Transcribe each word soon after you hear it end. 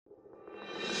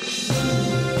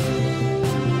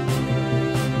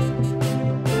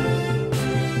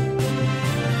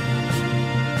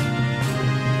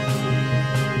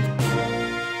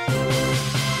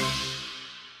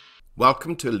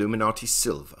Welcome to Illuminati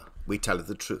Silver. We tell you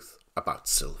the truth about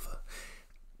silver.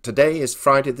 Today is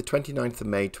Friday the 29th of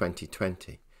May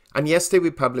 2020, and yesterday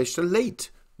we published a late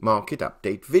market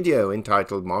update video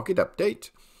entitled Market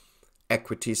Update,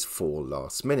 Equities Fall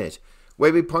Last Minute,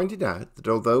 where we pointed out that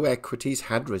although equities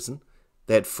had risen,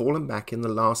 they had fallen back in the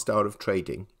last hour of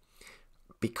trading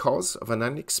because of an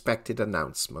unexpected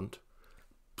announcement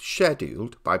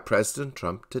scheduled by President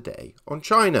Trump today on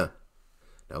China.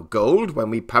 Now, gold, when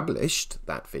we published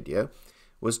that video,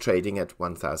 was trading at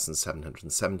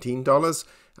 $1,717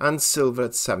 and silver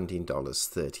at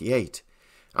 $17.38.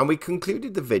 And we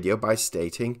concluded the video by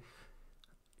stating,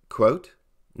 quote,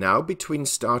 "Now between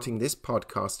starting this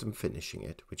podcast and finishing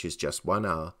it, which is just 1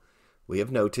 hour, we have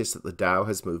noticed that the Dow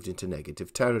has moved into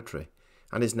negative territory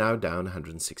and is now down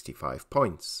 165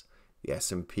 points. The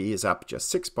S&P is up just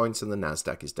 6 points and the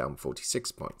Nasdaq is down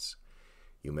 46 points.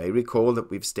 You may recall that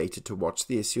we've stated to watch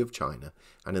the issue of China,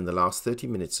 and in the last 30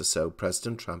 minutes or so,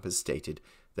 President Trump has stated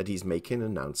that he's making an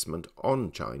announcement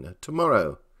on China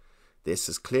tomorrow. This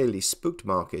has clearly spooked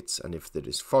markets, and if there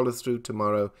is follow-through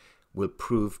tomorrow, will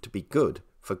prove to be good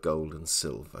for gold and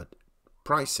silver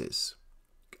prices."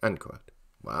 Unquote.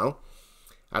 Well,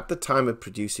 at the time of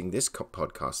producing this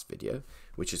podcast video,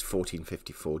 which is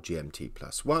 14:54 GMT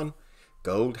plus 1,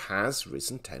 gold has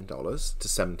risen $10 to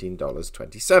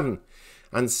 $17.27,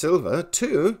 and silver,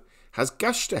 too, has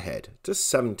gushed ahead to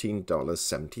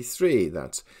 $17.73.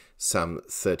 That's some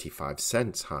 35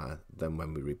 cents higher than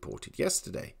when we reported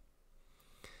yesterday.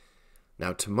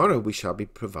 Now, tomorrow we shall be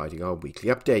providing our weekly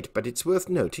update, but it's worth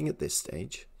noting at this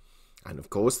stage, and of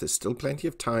course there's still plenty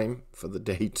of time for the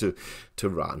day to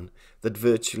run, that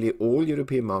virtually all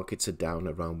European markets are down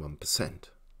around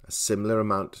 1%. A similar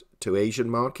amount to Asian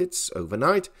markets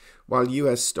overnight, while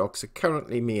US stocks are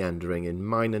currently meandering in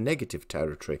minor negative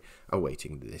territory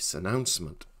awaiting this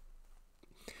announcement.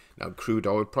 Now, crude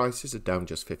oil prices are down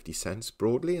just 50 cents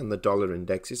broadly, and the dollar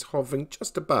index is hovering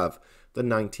just above the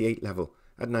 98 level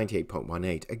at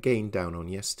 98.18, again down on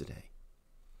yesterday.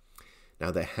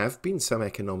 Now, there have been some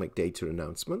economic data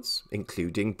announcements,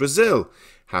 including Brazil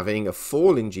having a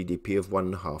fall in GDP of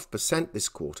 1.5% this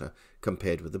quarter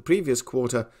compared with the previous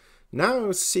quarter,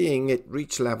 now seeing it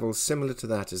reach levels similar to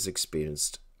that as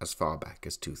experienced as far back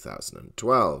as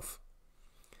 2012.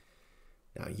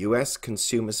 Now, US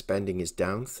consumer spending is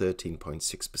down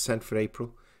 13.6% for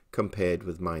April, compared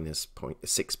with minus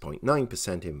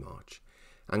 6.9% in March,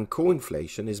 and core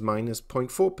inflation is minus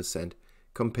 0.4%,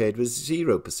 compared with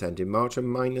 0% in March and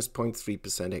minus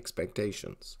 0.3%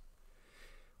 expectations.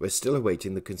 We're still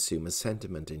awaiting the Consumer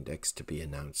Sentiment Index to be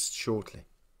announced shortly.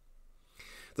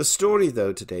 The story,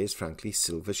 though, today is frankly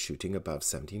silver shooting above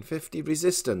 1750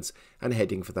 resistance and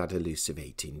heading for that elusive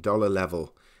 $18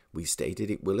 level. We stated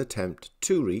it will attempt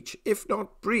to reach, if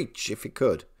not breach, if it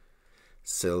could.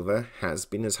 Silver has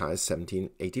been as high as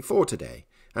 1784 today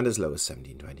and as low as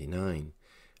 1729,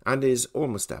 and is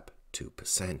almost up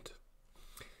 2%.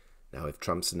 Now, if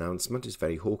Trump's announcement is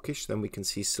very hawkish, then we can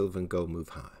see silver and gold move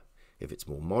higher. If it's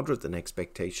more moderate than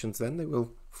expectations, then they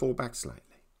will fall back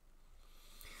slightly.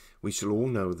 We shall all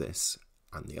know this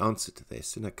and the answer to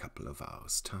this in a couple of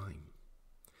hours' time.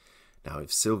 Now,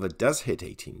 if silver does hit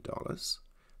 $18,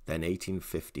 then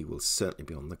 1850 will certainly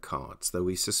be on the cards, though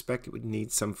we suspect it would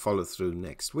need some follow-through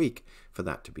next week for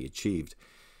that to be achieved.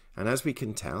 And as we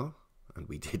can tell, and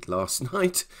we did last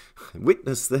night,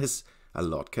 witness this, a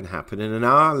lot can happen in an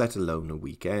hour, let alone a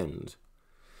weekend.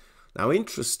 Now,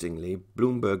 interestingly,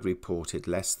 Bloomberg reported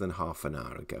less than half an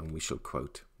hour ago, and we shall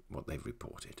quote what they've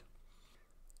reported.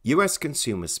 US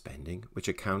consumer spending, which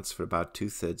accounts for about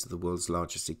 2/3 of the world's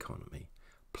largest economy,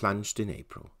 plunged in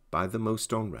April by the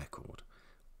most on record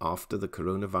after the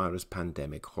coronavirus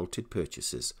pandemic halted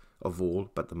purchases of all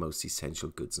but the most essential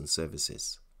goods and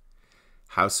services.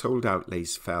 Household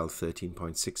outlays fell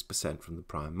 13.6% from the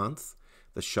prior month,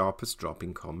 the sharpest drop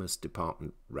in Commerce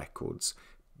Department records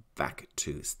back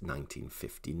to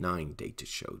 1959, data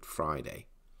showed Friday.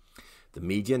 The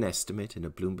median estimate in a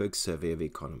Bloomberg survey of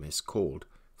economists called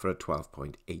for a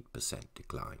 12.8%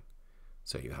 decline.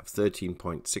 So you have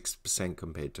 13.6%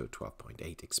 compared to a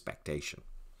 12.8% expectation.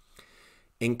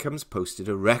 Incomes posted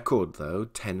a record, though,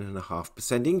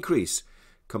 10.5% increase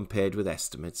compared with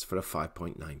estimates for a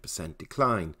 5.9%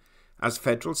 decline, as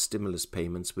federal stimulus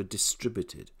payments were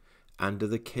distributed under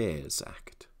the CARES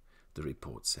Act, the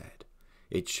report said.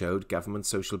 It showed government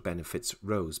social benefits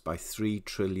rose by $3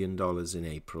 trillion in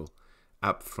April,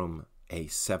 up from a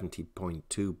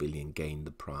 $70.2 billion gain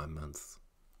the prior month.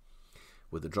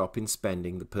 With a drop in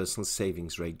spending, the personal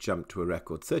savings rate jumped to a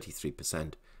record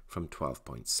 33% from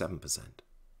 12.7%.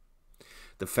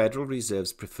 the Federal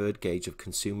Reserve's preferred gauge of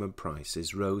consumer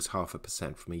prices rose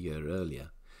 0.5% from a year earlier,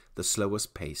 the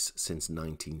slowest pace since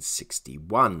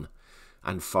 1961,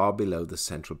 and far below the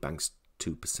central bank's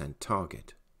 2%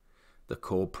 target. The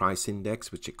core price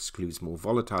index, which excludes more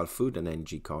volatile food and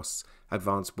energy costs,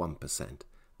 advanced 1%,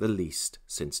 the least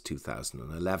since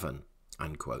 2011.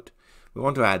 Unquote. We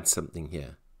want to add something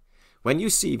here. When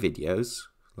you see videos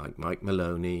like Mike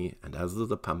Maloney and other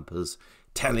the pumpers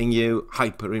telling you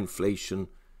hyperinflation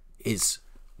is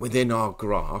within our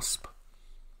grasp,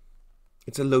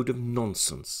 it's a load of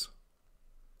nonsense.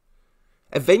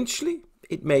 Eventually,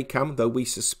 it may come, though we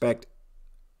suspect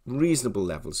reasonable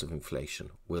levels of inflation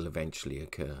will eventually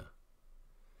occur.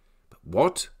 But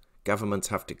what governments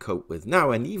have to cope with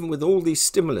now, and even with all these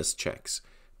stimulus checks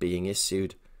being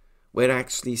issued, we're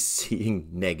actually seeing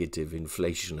negative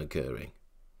inflation occurring.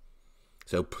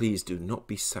 So please do not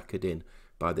be suckered in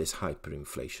by this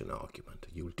hyperinflation argument.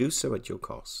 You'll do so at your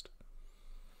cost.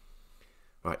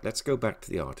 Right, let's go back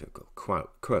to the article.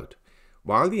 Quote,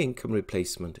 while the income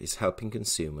replacement is helping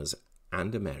consumers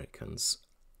and Americans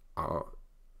are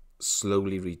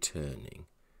slowly returning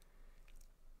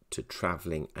to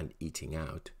traveling and eating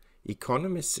out,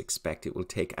 economists expect it will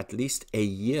take at least a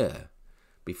year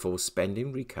before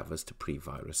spending recovers to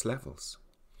pre-virus levels,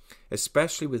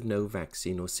 especially with no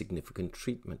vaccine or significant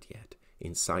treatment yet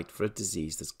in sight for a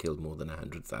disease that's killed more than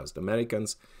 100,000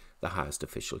 Americans, the highest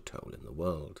official toll in the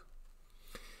world.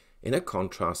 In a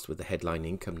contrast with the headline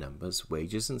income numbers,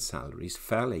 wages and salaries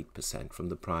fell 8% from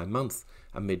the prior month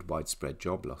amid widespread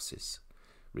job losses,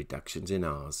 reductions in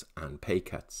hours and pay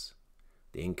cuts.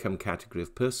 The income category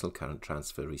of personal current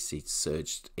transfer receipts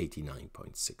surged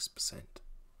 89.6%.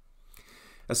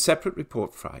 A separate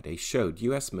report Friday showed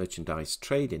US merchandise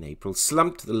trade in April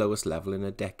slumped to the lowest level in a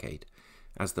decade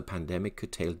as the pandemic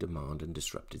curtailed demand and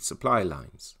disrupted supply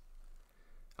lines.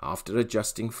 After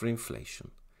adjusting for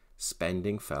inflation,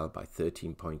 spending fell by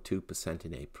 13.2%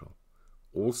 in April,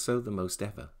 also the most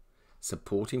ever,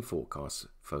 supporting forecasts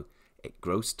for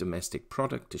gross domestic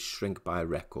product to shrink by a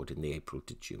record in the April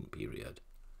to June period.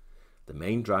 The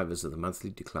main drivers of the monthly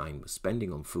decline were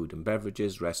spending on food and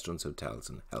beverages, restaurants, hotels,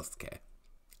 and healthcare.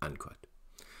 Unquote.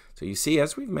 So you see,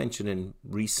 as we've mentioned in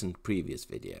recent previous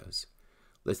videos,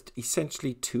 there's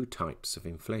essentially two types of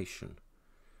inflation.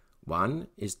 One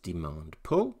is demand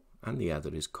pull and the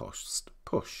other is cost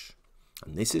push.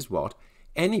 And this is what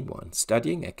anyone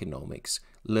studying economics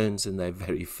learns in their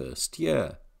very first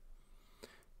year.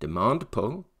 Demand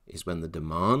pull is when the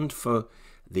demand for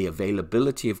the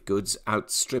availability of goods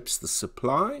outstrips the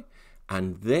supply,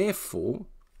 and therefore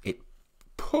it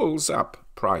pulls up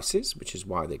prices, which is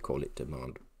why they call it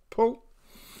demand pull.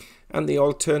 And the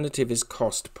alternative is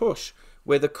cost push,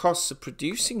 where the costs of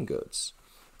producing goods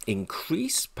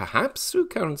increase, perhaps through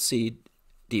currency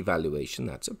devaluation,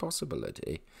 that's a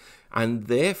possibility, and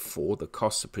therefore the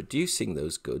cost of producing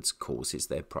those goods causes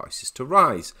their prices to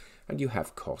rise, and you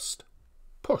have cost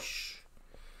push.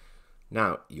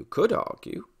 Now, you could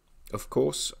argue, of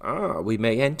course, we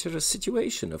may enter a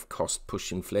situation of cost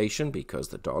push inflation because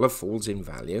the dollar falls in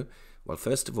value. Well,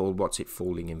 first of all, what's it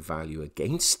falling in value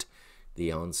against?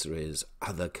 The answer is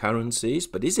other currencies,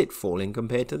 but is it falling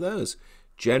compared to those?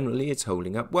 Generally, it's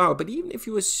holding up well, but even if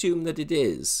you assume that it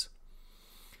is,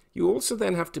 you also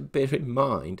then have to bear in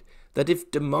mind that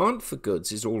if demand for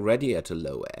goods is already at a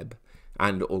low ebb,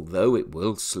 and although it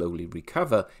will slowly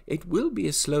recover, it will be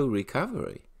a slow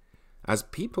recovery, as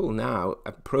people now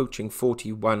approaching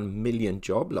 41 million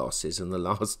job losses in the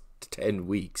last 10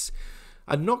 weeks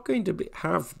are not going to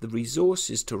have the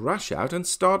resources to rush out and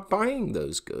start buying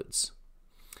those goods.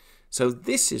 So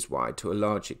this is why, to a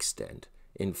large extent,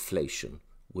 inflation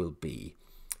will be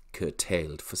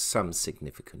curtailed for some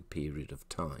significant period of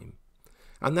time.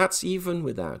 And that's even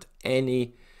without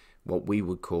any, what we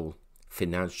would call,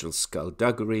 financial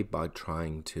skullduggery by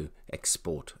trying to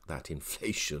export that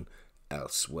inflation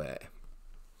elsewhere.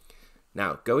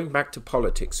 Now, going back to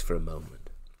politics for a moment,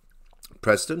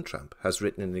 President Trump has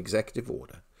written an executive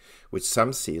order which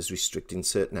some see as restricting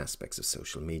certain aspects of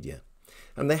social media.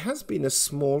 And there has been a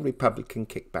small Republican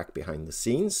kickback behind the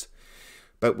scenes,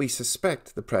 but we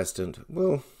suspect the president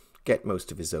will get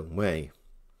most of his own way.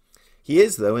 He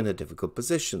is, though, in a difficult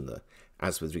position, though,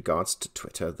 as with regards to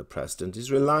Twitter, the president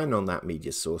is relying on that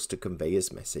media source to convey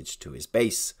his message to his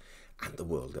base and the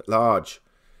world at large.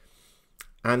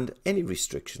 And any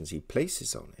restrictions he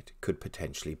places on it could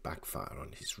potentially backfire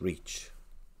on his reach.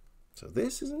 So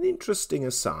this is an interesting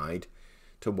aside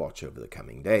to watch over the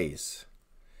coming days.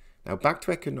 Now back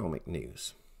to economic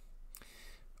news.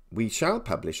 We shall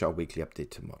publish our weekly update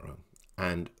tomorrow,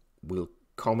 and we'll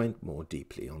comment more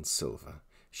deeply on silver,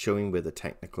 showing where the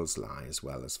technicals lie as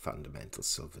well as fundamental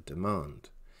silver demand.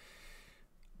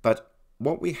 But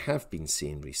what we have been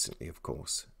seeing recently, of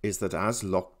course, is that as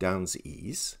lockdowns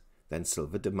ease, then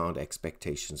silver demand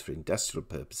expectations for industrial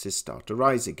purposes start to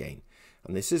rise again.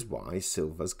 And this is why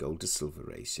silver's gold to silver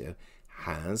ratio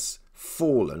has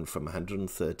fallen from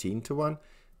 113 to 1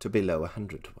 to below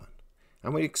 100 to 1.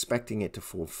 And we're expecting it to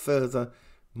fall further,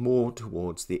 more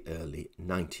towards the early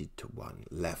 90 to 1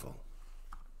 level.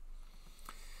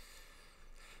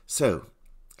 So,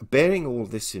 bearing all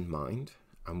this in mind,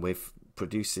 and we're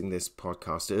producing this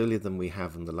podcast earlier than we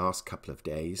have in the last couple of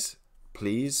days,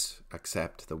 please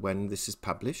accept that when this is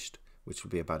published, which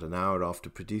will be about an hour after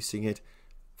producing it,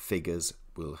 figures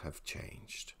will have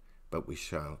changed. But we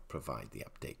shall provide the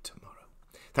update tomorrow.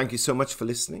 Thank you so much for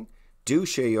listening. Do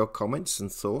share your comments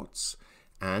and thoughts.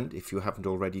 And if you haven't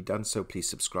already done so, please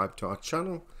subscribe to our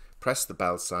channel. Press the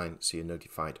bell sign so you're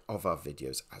notified of our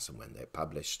videos as and when they're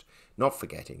published. Not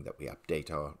forgetting that we update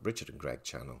our Richard and Greg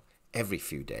channel every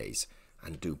few days.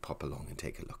 And do pop along and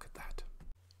take a look at that.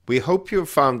 We hope you have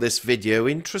found this video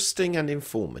interesting and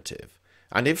informative.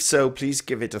 And if so, please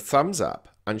give it a thumbs up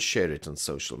and share it on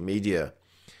social media.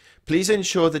 Please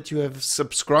ensure that you have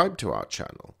subscribed to our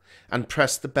channel and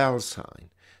press the bell sign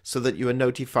so that you are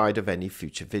notified of any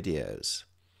future videos.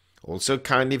 Also,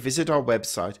 kindly visit our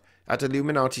website at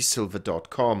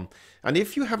illuminatisilver.com, and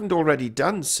if you haven't already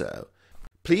done so,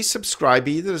 please subscribe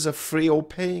either as a free or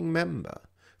paying member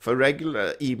for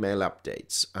regular email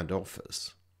updates and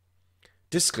offers.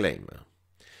 Disclaimer: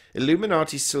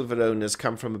 Illuminati silver owners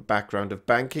come from a background of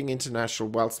banking, international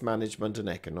wealth management and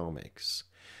economics.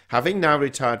 Having now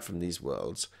retired from these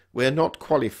worlds, we are not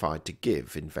qualified to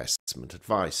give investment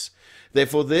advice.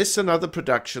 Therefore, this and other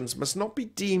productions must not be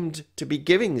deemed to be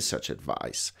giving such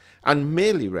advice and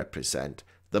merely represent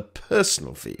the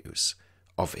personal views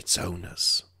of its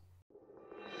owners.